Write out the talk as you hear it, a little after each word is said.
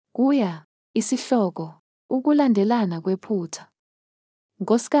Kuya, isihloko, ukulandelana kwephutha.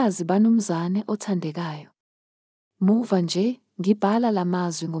 Nkosikazi Banumzane othandekayo. Muva nje, ngibhala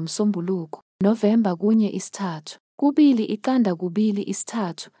lamazwi ngoMsombuluko, Novemba 3,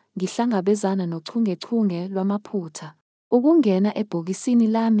 2-2, ngihlangabezana nochungechunge lwamaphutha. Ukungena ebhokisini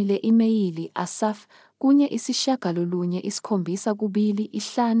lami le-imeyili Asaf,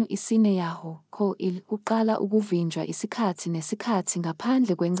 1972-5-4 Yahoo, kuqala ukuvinjwa isikhathi nesikhathi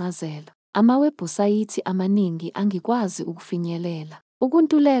ngaphandle kwencazelo. Amawebhusayithi amaningi angikwazi ukufinyelela.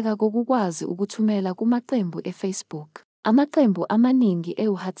 Ukuntuleka kokukwazi ukuthumela kumaqembu eFacebook. Amaqembu amaningi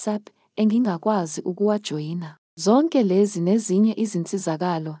e-WhatsApp engingakwazi ukuwajoyina. Zonke lezi nezinye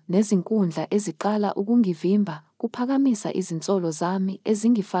izinsizakalo nezinkundla eziqala ukungivimba kuphakamisa izinsolo zami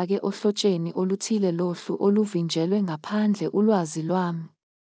ezingifake ohlotsheni oluthile lohlu oluvinjelwe ngaphandle ulwazi lwami.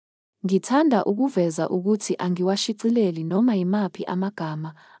 Ngithanda ukuveza ukuthi angiwashicileli noma yimaphi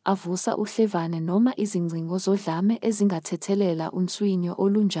amagama avusa uhlevane noma izingcingo zodlame ezingathethelela unswinyo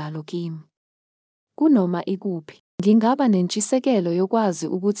olunjalo kimi. Kunoma ikuphi, ngingaba nentshisekelo yokwazi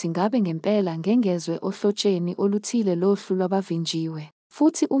ukuthi ngabe ngempela ngengezwe ohlotsheni oluthile lohlu lwabavinjiwe,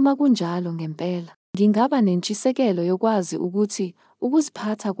 futhi uma kunjalo ngempela, ngingaba nentshisekelo yokwazi ukuthi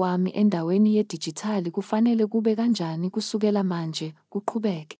ukuziphatha kwami endaweni yedijithali kufanele kube kanjani kusukela manje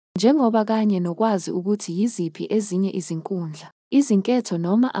kuqhubeke. Njengoba kanye nokwazi ukuthi yiziphi ezinye izinkundla, izinketho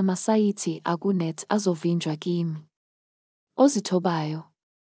noma amasayithi akunet azovinjwa kimi. Ozithobayo.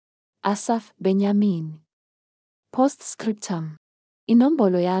 Asaf Benyamini. Postscriptum.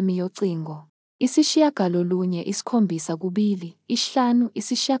 Inombolo yami yocingo.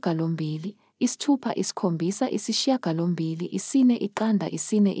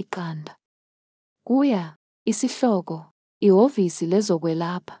 972-5-6-7-4 Kuya, isihloko, ihhovisi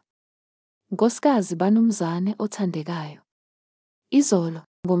lezokwelapha. Nkosikazi Banumzane othandekayo. Izolo,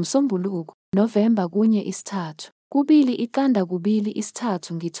 ngoMsombuluko, Novemba 3,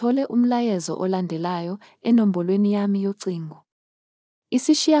 2-2 ngithole umlayezo olandelayo enombolweni yami yocingo.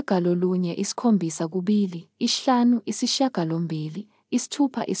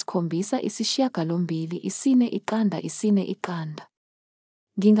 972-5-6-7-4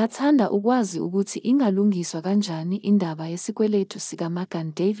 Ngingathanda ukwazi ukuthi ingalungiswa kanjani indaba yesikweletu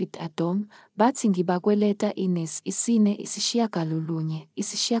sikaMagan David Adom, bathi ngibakweleta Ines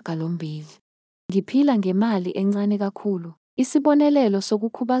 4-9-2. Ngiphila ngemali encane kakhulu, isibonelelo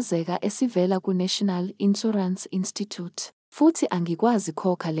sokukhubazeka esivela ku-National Insurance Institute, futhi angikwazi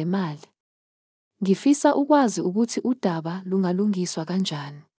khokha le mali. Ngifisa ukwazi ukuthi udaba lungalungiswa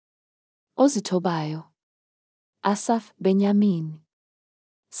kanjani. Ozithobayo. Asaf Benyamini.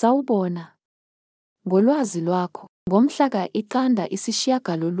 Sawubona. Ngolwazi lwakho, ngomhla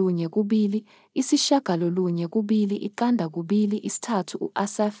ka-1-9-2-2-3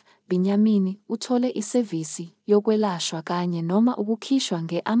 u-Asaf Benyamini uthole isevisi yokwelashwa kanye noma ukukhishwa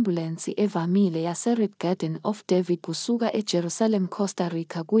nge-ambulensi evamile yase-Red Garden of David kusuka eJerusalem, Costa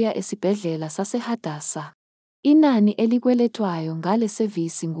Rica kuya esibhedlela sase-Hadassah. Inani elikweletwayo ngale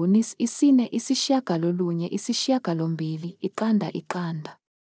sevisi ngu-Nis 4-9-2-2-1.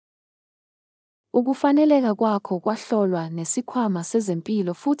 Ukufaneleka kwakho kwahlolwa nesikhwama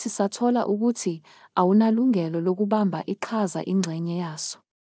sezempilo futhi sathola ukuthi awunalungelo lokubamba iqhaza ingxenye yaso.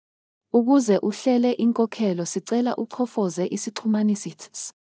 Ukuze uhlele inkokhelo sicela uchofoze isixhumanisi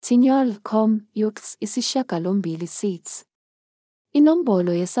TSC.com UX 8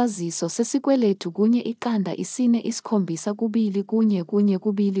 Inombolo yesaziso sesikweletu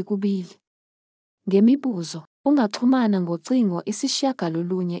 1-4-7-2-1-2-2. Ngemibuzo, ungaxhumana ngocingo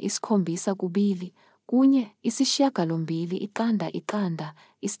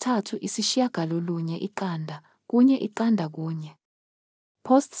 1-800-1-3-1-1.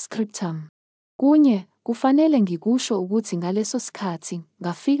 Postscriptum. Kufanele ngikusho ukuthi ngaleso sikhathi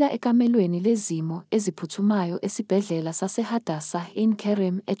ngafika ekamelweni lezimo eziphuthumayo esibhedlela sase-Hadassah Ein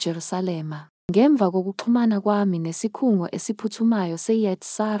Kerem eJerusalema, ngemva kokuxhumana kwami nesikhungo esiphuthumayo se-Yad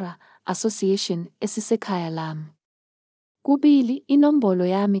Sarah Association esisekhaya lami. Inombolo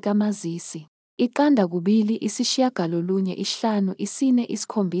yami kamazisi.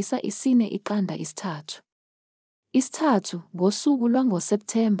 1-2-5-4-4-3. Ngosuku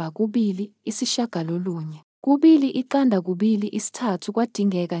lwangoSepthemba 2-9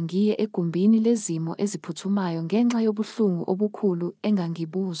 kwadingeka ngiye egumbini lezimo eziphuthumayo ngenxa yobuhlungu obukhulu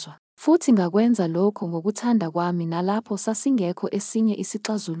engangibuzwa, futhi ngakwenza lokho ngokuthanda kwami nalapho sasingekho esinye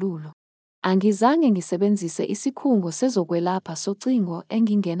isixazululo. Angizange ngisebenzise isikhungo sezokwelapha socingo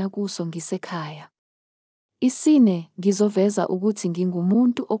engingena kuso ngisekhaya. Ngizoveza ukuthi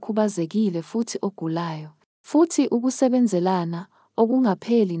ngingumuntu okhubazekile futhi ogulayo, futhi ukusebenzelana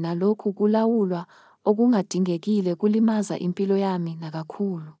okungapheli nalokhu kulawulwa okungadingekile kulimaza impilo yami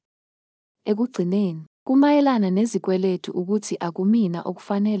nakakhulu. Ekugcineni, kumayelana nezikweletu ukuthi akumina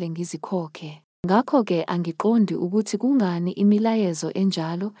okufanele ngizikhokhe. Ngakho-ke angiqondi ukuthi kungani imilayezo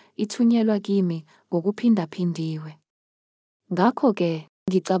enjalo ithunyelwa kimi ngokuphindaphindiwe. Ngakho-ke,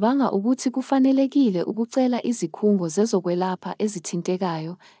 ngicabanga ukuthi kufanelekile ukucela izikhungo zezokwelapha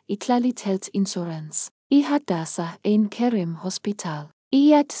ezithintekayo, i-Clalit Health Insurance, i-Hadassah Ein Kerem Hospital,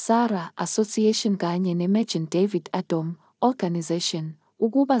 i-Yad Sarah Association kanye ne-Magen David Adom Organization,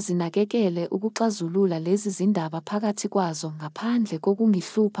 ukuba zinakekele ukuxazulula lezi zindaba phakathi kwazo ngaphandle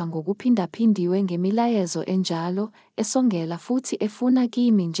kokungihlupha ngokuphindaphindiwe ngemilayezo enjalo, esongela futhi efuna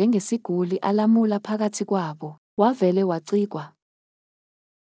kimi njengesiguli alamula phakathi kwabo, wavele wacikwa.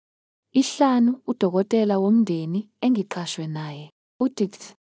 5. Udokotela womndeni engiqashwe naye,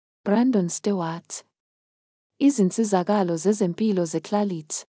 uDkt. Brandon Stewart. Izinsizakalo zezempilo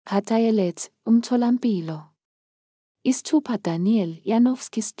zeClalit, Hatayelet, umtholampilo. 6 Daniel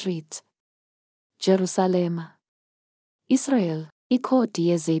Yanofsky Street, Jerusalema, Israel, ikhodi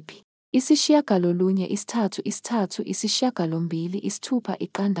yezephi,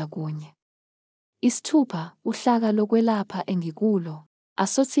 933 6 Uhlaka lokwelapha engikulo,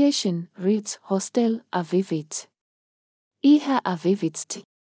 Association Reeds Hostel Avivit, Iha Avivit,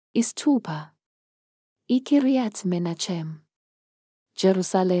 6 Ikiryat Menachem,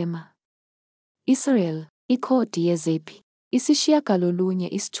 Jerusalema, Israel, ikhodi yezephi,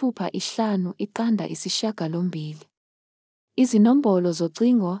 935 Izinombolo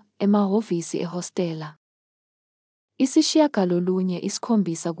zocingo emahhovisi ehostela,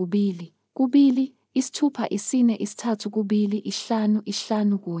 972 2 642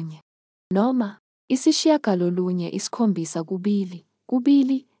 551 noma 972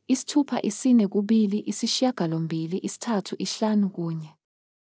 2 642 351.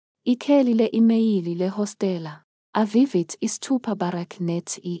 Ikheli le-imeyili lehostela, Avivit 6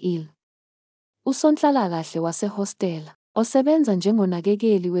 Barak.net il. Usonhlalakahle wasehostela, osebenza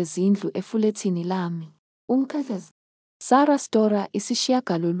njengonakekeli wezindlu efulethini lami, uMkhathaz. Sarah Stora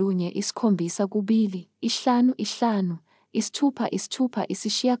 972 555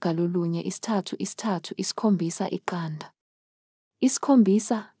 669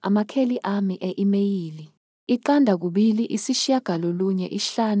 7 Amakheli ami e-imeyili. 2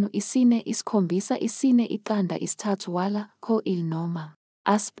 wala co-il noma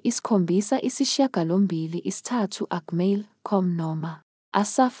asp 7 akmail.com noma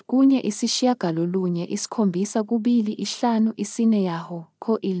asaf 7 yahoo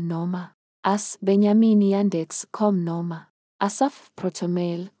co-il noma as benyamini yandex.com noma asaf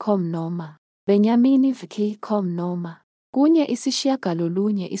protomail.com noma benyamini vk.com noma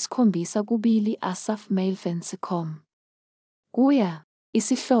 7 asafmailfence.com. Kuya,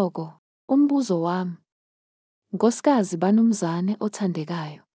 isihloko, umbuzo wami. Nkosikazi Banumzane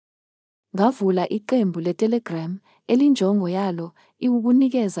othandekayo. Ngavula iqembu le-Telegram elinjongo yalo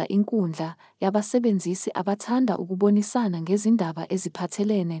iwukunikeza inkundla yabasebenzisi abathanda ukubonisana ngezindaba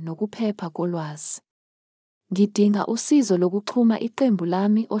eziphathelene nokuphepha kolwazi. Ngidinga usizo lokuxhuma iqembu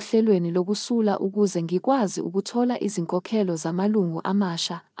lami ohlelweni lokusula ukuze ngikwazi ukuthola izinkokhelo zamalungu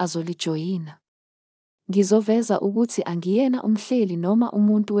amasha azolijoyina. Ngizoveza ukuthi angiyena umhleli noma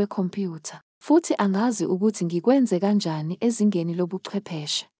umuntu wekhompyutha, futhi angazi ukuthi ngikwenze kanjani ezingeni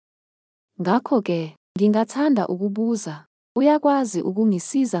lobuchwepheshe. Ngakho-ke, ngingathanda ukubuza, uyakwazi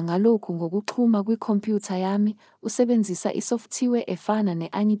ukungisiza ngalokhu ngokuxhuma kwikhompyutha yami usebenzisa isofthiwe efana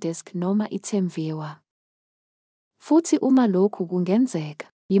ne-AnyDesk noma iTeamViewer? Futhi uma lokhu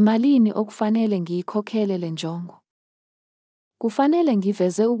kungenzeka, yimalini okufanele ngiyikhokhele le njongo? Kufanele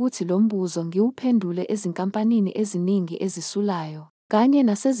ngiveze ukuthi lo mbuzo ngiwuphendule ezinkampanini eziningi ezisulayo, kanye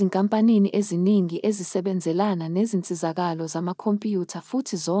nasezinkampanini eziningi ezisebenzelana nezinsizakalo zamakhompyutha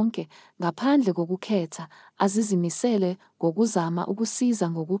futhi zonke, ngaphandle kokukhetha, azizimisele ngokuzama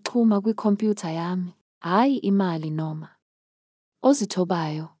ukusiza ngokuxhuma kwikhompyutha yami, hhayi imali noma.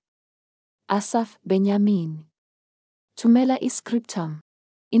 Ozithobayo, Asaf Benyamini. Thumela i-scriptum.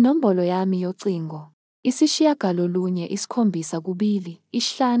 Inombolo yami yocingo, 972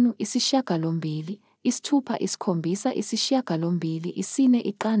 5 6 7 4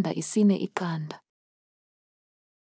 4